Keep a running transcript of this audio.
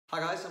Hi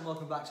guys, and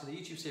welcome back to the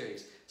YouTube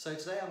series. So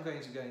today I'm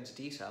going to go into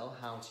detail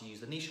how to use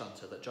the niche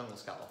hunter that Jungle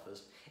Scout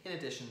offers, in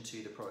addition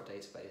to the product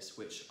database,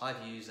 which I've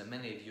used and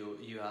many of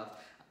you have,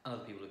 and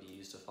other people have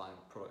used to find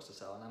products to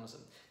sell on Amazon.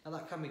 Now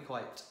that can be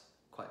quite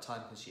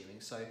time consuming,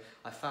 so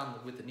I found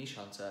that with the niche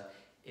hunter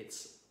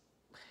it's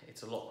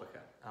a lot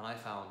quicker, and I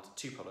found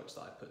two products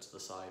that I put to the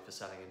side for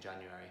selling in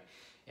January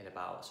in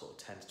about sort of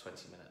 10 to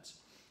 20 minutes.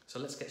 So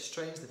let's get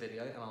straight into the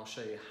video and I'll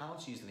show you how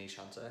to use the niche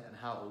hunter and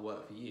how it will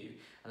work for you,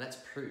 and let's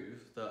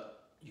prove that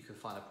you can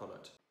find a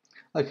product.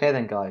 Okay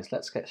then guys,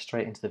 let's get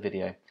straight into the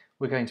video.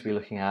 We're going to be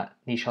looking at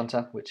Niche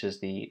Hunter, which is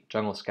the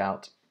Jungle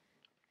Scout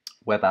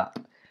web app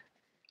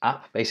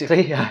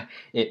basically.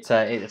 It's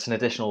an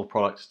additional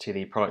product to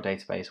the product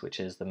database,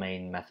 which is the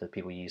main method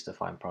people use to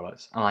find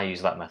products, and I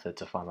use that method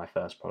to find my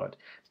first product.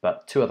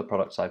 But two other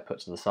products I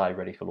put to the side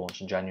ready for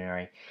launch in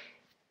January,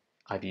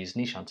 I've used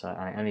Niche Hunter,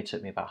 and it only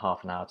took me about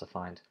half an hour to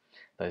find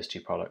those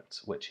two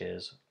products, which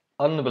is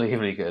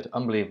unbelievably good,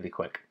 unbelievably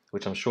quick,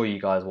 which I'm sure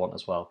you guys want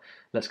as well.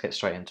 Let's get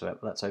straight into it.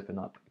 Let's open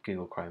up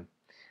Google Chrome.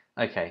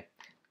 Okay,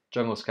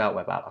 Jungle Scout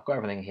web app. I've got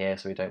everything here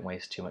so we don't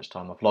waste too much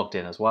time. I've logged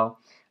in as well.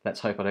 Let's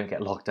hope I don't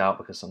get logged out,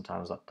 because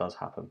sometimes that does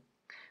happen.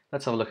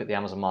 Let's have a look at the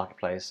Amazon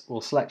Marketplace. We'll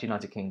select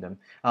United Kingdom.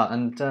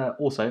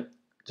 Also,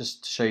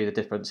 just to show you the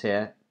difference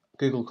here,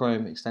 Google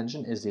Chrome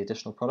extension is the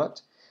additional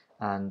product,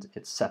 and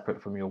it's separate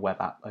from your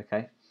web app,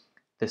 okay?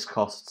 This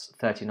costs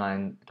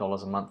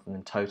 $39 a month, and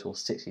in total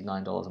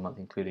 $69 a month,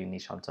 including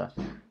Niche Hunter.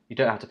 You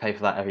don't have to pay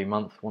for that every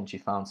month. Once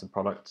you've found some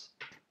products,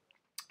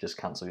 just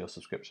cancel your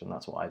subscription.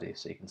 That's what I do,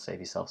 so you can save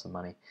yourself some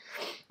money.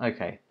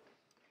 Okay,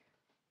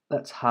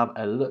 let's have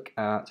a look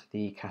at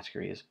the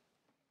categories.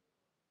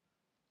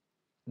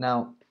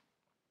 Now,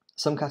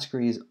 some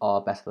categories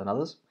are better than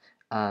others,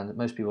 and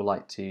most people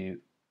like to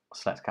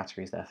select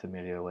categories they're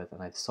familiar with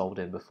and they've sold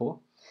in before.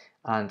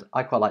 And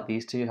I quite like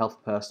these two: health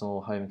and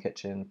personal, home and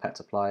kitchen, pet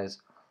supplies,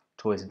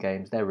 toys and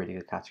games. They're really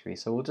good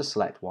categories, so we'll just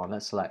select one.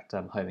 Let's select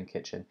home and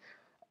kitchen,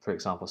 for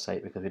example's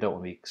sake, because we don't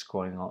want to be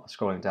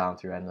scrolling down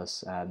through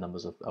endless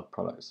numbers of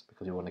products,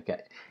 because we want to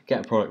get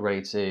a product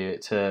ready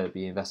to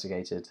be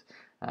investigated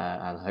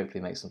and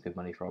hopefully make some good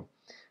money from.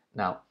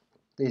 Now,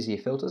 these are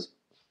your filters.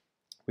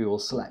 We will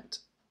select,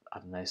 I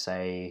don't know,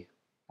 say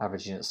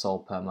average units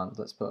sold per month.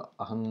 Let's put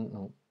 100.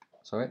 Oh,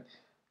 sorry,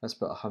 let's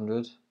put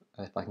 100.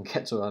 If I can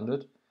get to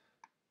 100.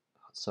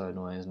 That's so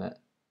annoying, isn't it?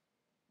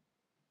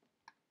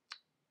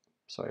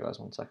 Sorry guys,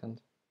 1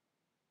 second.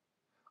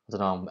 I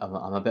don't know,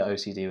 I'm a bit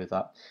OCD with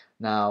that.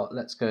 Now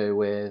let's go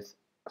with,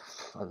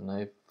 I don't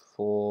know,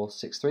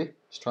 463.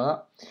 Let's try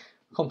that.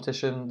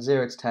 Competition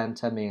 0 to 10,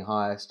 10 being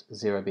highest,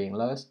 0 being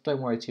lowest.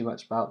 Don't worry too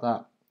much about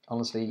that.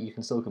 Honestly, you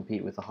can still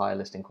compete with the higher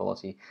listing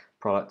quality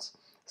products.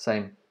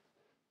 Higher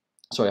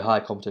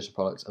competition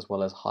products as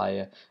well as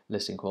higher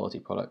listing quality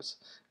products.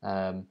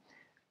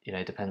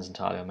 It depends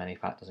entirely on many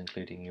factors,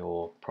 including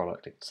your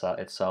product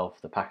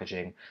itself, the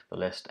packaging, the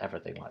list,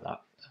 everything like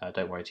that.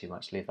 Don't worry too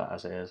much, leave that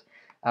as it is.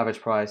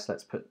 Average price,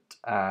 let's put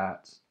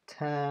at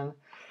 10.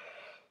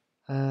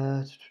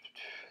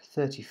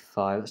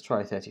 35, let's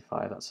try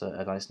 35, that's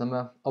a nice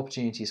number.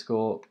 Opportunity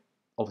score,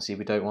 obviously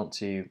we don't want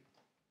to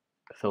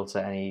filter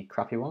any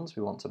crappy ones,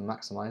 we want to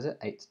maximize it,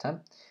 8 to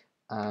 10.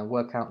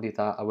 Word count, leave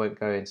that. I won't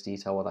go into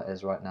detail what that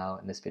is right now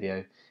in this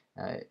video.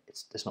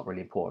 It's not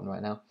really important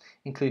right now.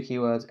 Include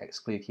keywords,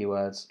 exclude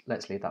keywords,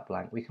 let's leave that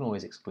blank. We can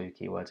always exclude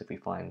keywords if we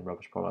find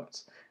rubbish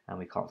products and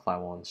we can't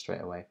find one straight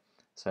away.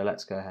 So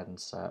let's go ahead and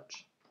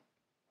search.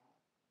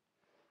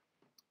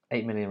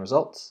 8 million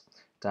results,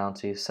 down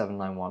to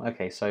 791.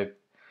 Okay, so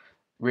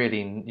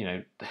really,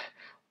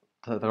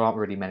 there aren't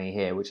really many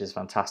here, which is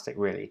fantastic,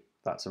 really.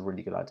 That's a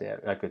really good idea,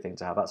 a good thing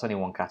to have. That's only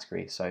one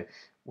category, so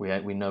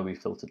we know we've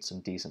filtered some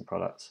decent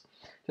products.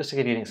 Just to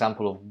give you an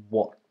example of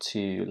what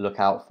to look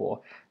out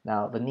for.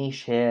 Now, the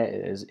niche here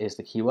is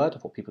the keyword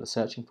of what people are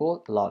searching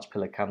for. The large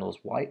pillar candles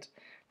white.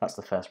 That's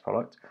the first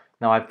product.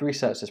 Now, I've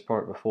researched this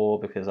product before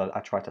because I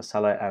tried to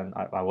sell it, and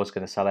I was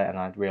going to sell it, and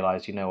I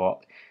realized, you know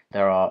what,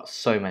 there are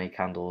so many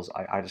candles,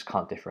 I just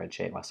can't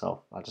differentiate myself.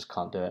 I just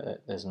can't do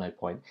it. There's no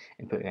point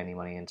in putting any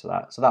money into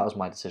that. So that was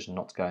my decision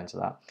not to go into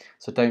that.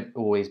 So don't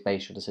always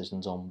base your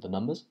decisions on the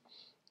numbers.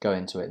 Go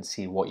into it and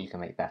see what you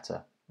can make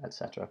better,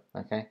 etc.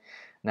 Okay.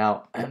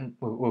 Now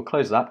we'll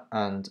close that,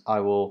 and I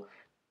will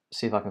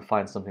see if I can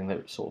find something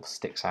that sort of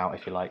sticks out,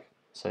 if you like.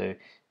 So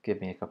give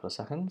me a couple of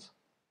seconds.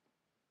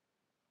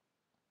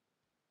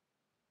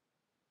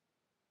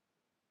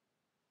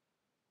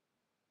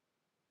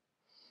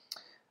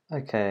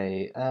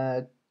 Okay,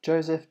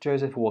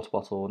 Joseph water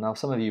bottle. Now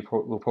some of you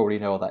will probably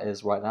know what that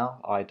is right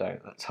now. I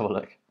don't. Let's have a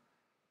look.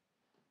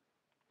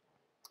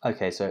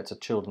 Okay, so it's a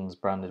children's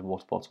branded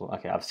water bottle.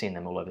 Okay, I've seen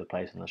them all over the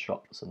place in the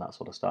shops and that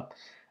sort of stuff,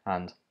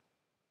 and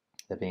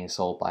they're being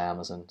sold by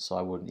Amazon, so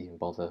I wouldn't even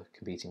bother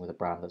competing with a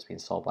brand that's being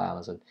sold by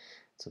Amazon.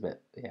 It's a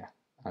bit, yeah.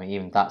 I mean,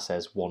 even that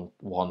says one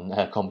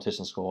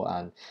competition score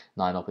and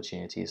 9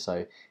 opportunities.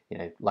 So,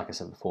 like I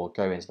said before,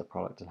 go into the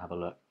product and have a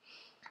look.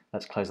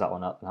 Let's close that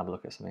one up and have a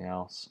look at something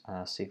else.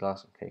 Sea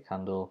glass, okay,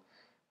 candle.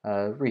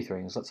 Wreath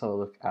rings, let's have a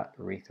look at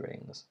wreath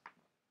rings.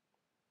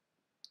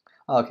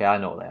 Okay, I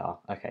know what they are.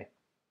 Okay.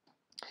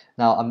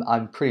 Now,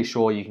 I'm pretty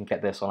sure you can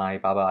get this on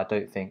Alibaba. I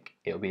don't think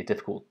it'll be a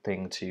difficult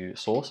thing to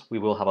source. We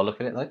will have a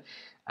look at it though.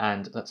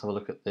 And let's have a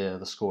look at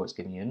the score it's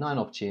giving you. 9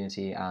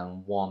 opportunity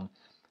and 1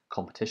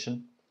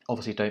 competition.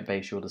 Obviously, don't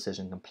base your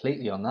decision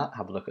completely on that.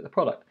 Have a look at the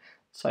product.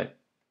 So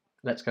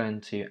let's go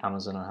into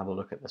Amazon and have a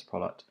look at this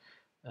product,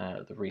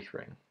 the wreath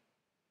ring.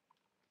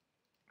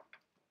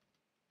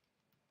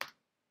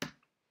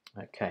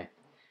 Okay,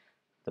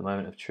 the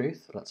moment of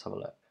truth. Let's have a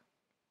look.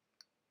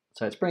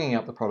 So it's bringing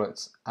up the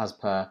products as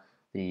per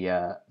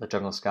the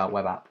Jungle Scout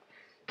web app,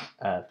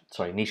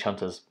 Niche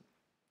Hunters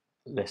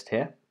list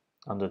here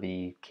under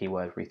the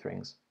keyword wreath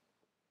rings.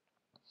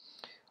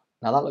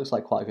 Now that looks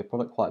like quite a good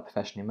product, quite a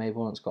professionally made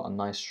one. It's got a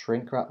nice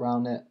shrink wrap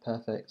around it,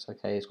 perfect.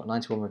 Okay, it's got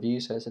 91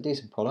 reviews, so it's a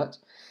decent product.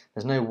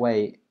 There's no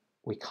way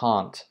we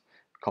can't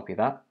copy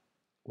that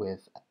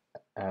with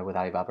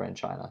Alibaba in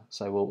China.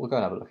 So we'll go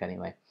and have a look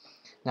anyway.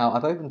 Now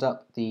I've opened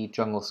up the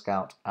Jungle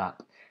Scout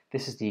app.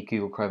 This is the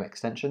Google Chrome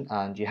extension,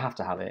 and you have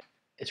to have it.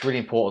 It's really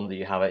important that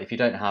you have it. If you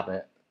don't have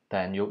it,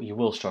 then you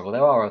will struggle.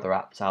 There are other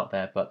apps out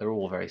there, but they're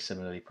all very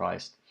similarly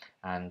priced.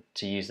 And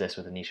to use this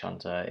with a niche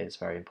hunter is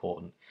very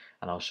important.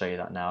 And I'll show you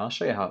that now. I'll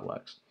show you how it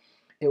works.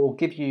 It will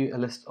give you a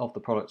list of the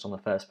products on the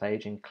first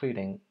page,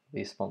 including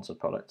the sponsored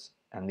products.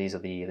 And these are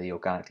the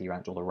organically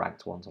ranked or the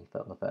ranked ones on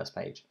the first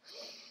page.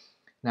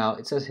 Now,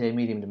 it says here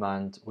medium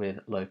demand with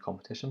low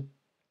competition.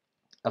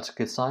 That's a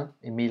good sign.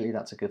 Immediately,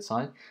 that's a good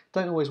sign.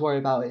 Don't always worry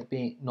about it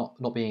being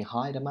not being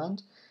high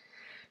demand.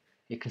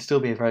 It can still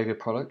be a very good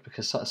product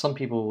because some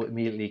people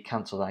immediately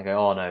cancel that and go,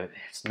 oh no,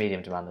 it's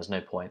medium demand, there's no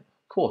point.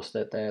 Of course,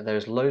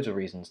 there's loads of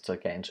reasons to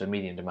get into a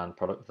medium demand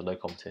product with a low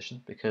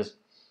competition, because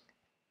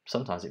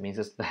sometimes it means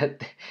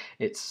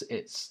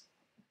it's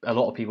a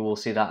lot of people will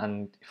see that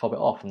and fob it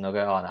off, and they'll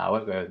go, oh no, I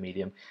won't go with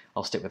medium,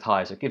 I'll stick with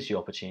high. So it gives you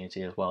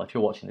opportunity as well. If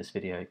you're watching this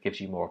video, it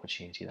gives you more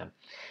opportunity then.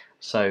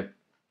 So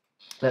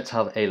let's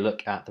have a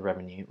look at the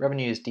revenue.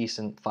 Revenue is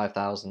decent,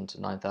 £5,000 to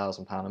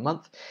 £9,000 a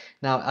month.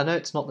 Now, I know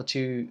it's not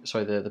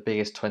the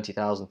biggest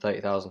 20,000,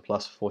 30,000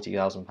 plus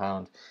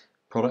 £40,000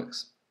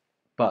 products,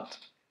 but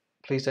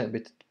please don't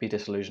be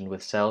disillusioned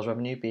with sales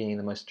revenue being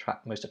the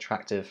most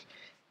attractive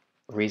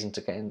reason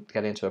to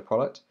get into a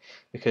product,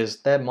 because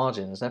their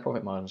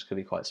profit margins could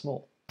be quite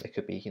small. They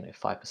could be 5%,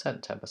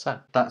 10%.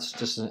 That's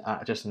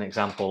just an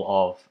example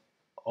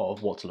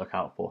of what to look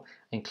out for,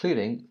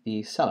 including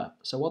the seller.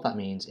 So what that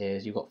means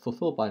is you've got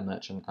fulfilled by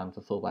merchant and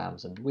fulfilled by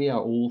Amazon. We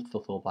are all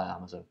fulfilled by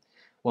Amazon.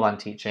 What I'm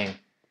teaching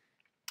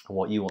and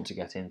what you want to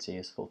get into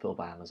is fulfilled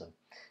by Amazon.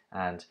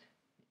 And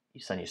you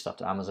send your stuff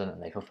to Amazon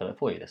and they fulfill it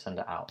for you, they send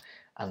it out.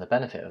 And the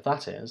benefit of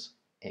that is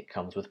it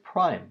comes with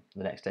Prime,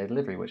 the next day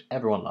delivery, which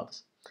everyone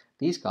loves.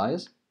 These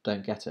guys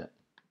don't get it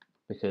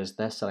because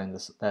they're selling the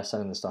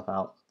stuff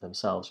out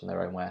themselves from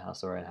their own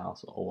warehouse, their own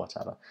house, or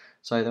whatever.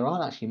 So there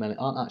aren't actually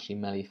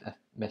many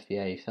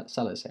FBA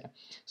sellers here.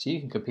 So you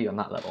can compete on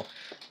that level.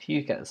 If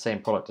you get the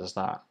same product as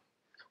that,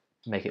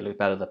 make it look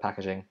better, the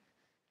packaging,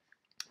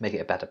 make it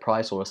a better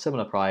price or a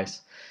similar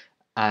price,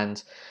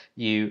 and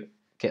you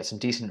get some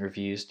decent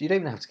reviews. You don't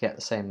even have to get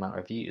the same amount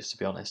of views, to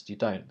be honest. You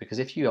don't, because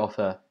if you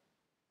offer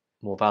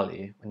more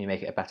value and you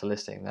make it a better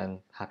listing, then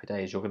happy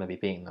days, you're going to be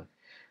beating them.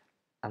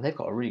 And they've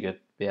got a really good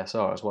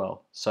BSR as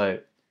well, so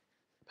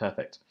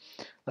perfect.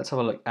 Let's have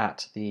a look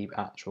at the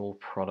actual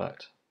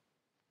product.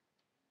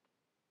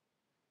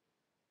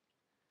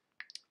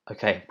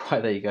 Okay,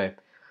 right, there you go.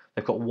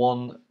 They've got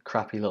one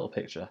crappy little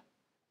picture.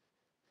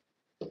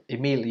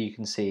 Immediately you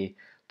can see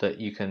that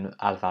you can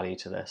add value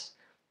to this.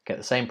 Get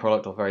the same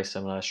product or very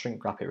similar,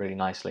 shrink wrap it really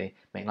nicely,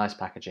 make nice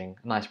packaging,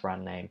 nice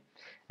brand name,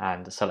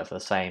 and sell it for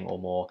the same or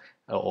more,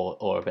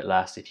 or a bit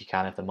less if you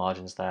can, if the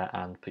margin's there,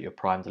 and put your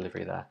Prime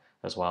delivery there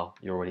as well.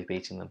 You're already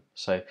beating them.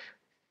 So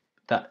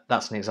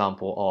that's an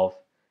example of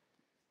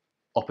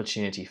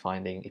opportunity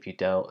finding if you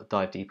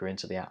dive deeper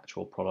into the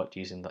actual product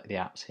using the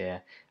apps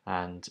here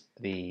and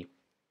the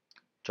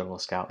Jungle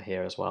Scout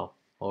here as well.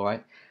 All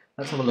right,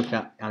 let's have a look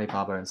at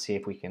Alibaba and see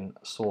if we can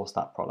source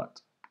that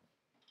product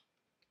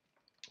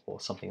or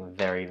something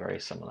very, very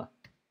similar.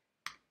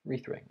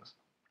 Wreath rings.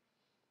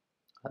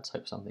 Let's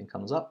hope something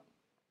comes up.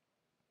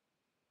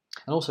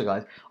 And also,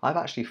 guys, I've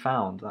actually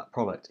found that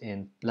product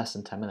in less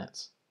than 10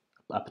 minutes,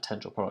 a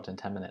potential product in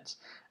 10 minutes,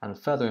 and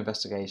further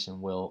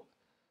investigation will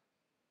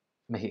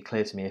make it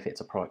clear to me if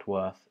it's a product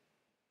worth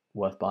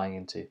buying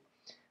into.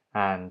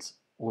 And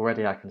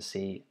already I can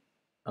see,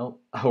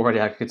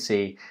 I could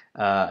see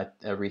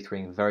a wreath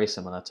ring very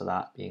similar to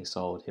that being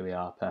sold. Here we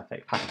are,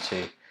 perfect.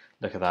 Pattern 2.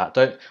 Look at that.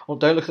 Don't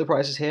look at the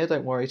prices here.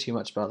 Don't worry too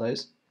much about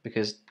those,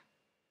 because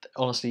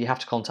honestly, you have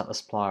to contact the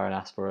supplier and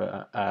ask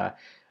for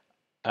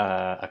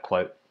a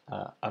quote,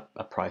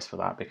 a price for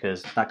that,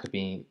 because that could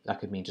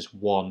mean just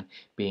one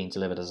being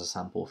delivered as a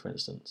sample, for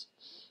instance.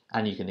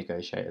 And you can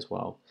negotiate as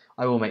well.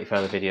 I will make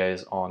further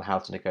videos on how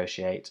to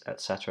negotiate,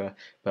 etc.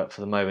 But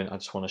for the moment, I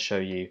just want to show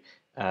you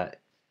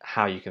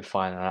how you can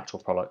find an actual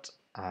product,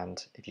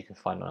 and if you can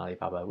find on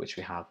Alibaba, which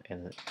we have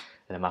in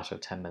a matter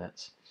of 10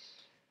 minutes.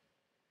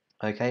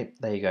 Okay,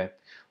 there you go.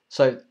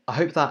 So I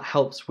hope that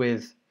helps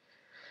with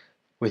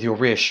with your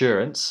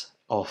reassurance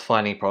of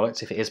finding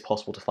products, if it is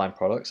possible to find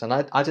products. And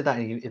I did that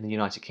in the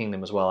United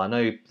Kingdom as well. I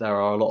know there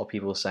are a lot of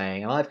people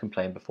saying, and I've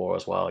complained before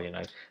as well,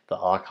 that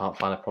I can't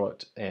find a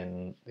product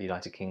in the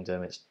United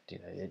Kingdom.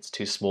 It's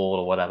too small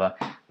or whatever.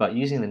 But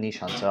using the niche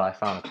hunter, I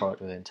found a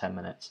product within 10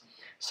 minutes.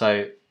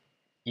 So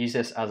use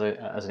this as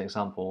an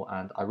example,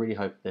 and I really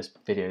hope this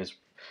video has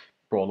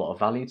brought a lot of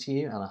value to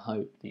you, and I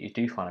hope that you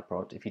do find a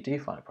product. If you do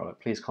find a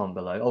product, please comment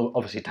below.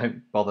 Obviously,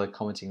 don't bother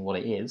commenting what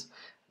it is,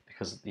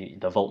 because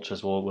the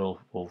vultures will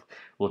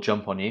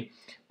jump on you.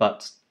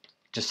 But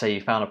just say you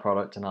found a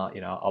product, and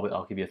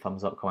I'll give you a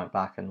thumbs up, comment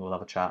back, and we'll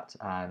have a chat.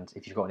 And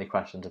if you've got any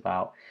questions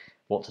about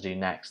what to do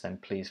next, then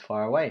please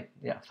fire away.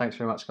 Yeah, thanks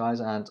very much, guys,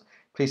 and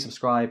please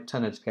subscribe,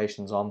 turn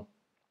notifications on,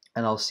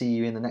 and I'll see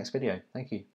you in the next video. Thank you.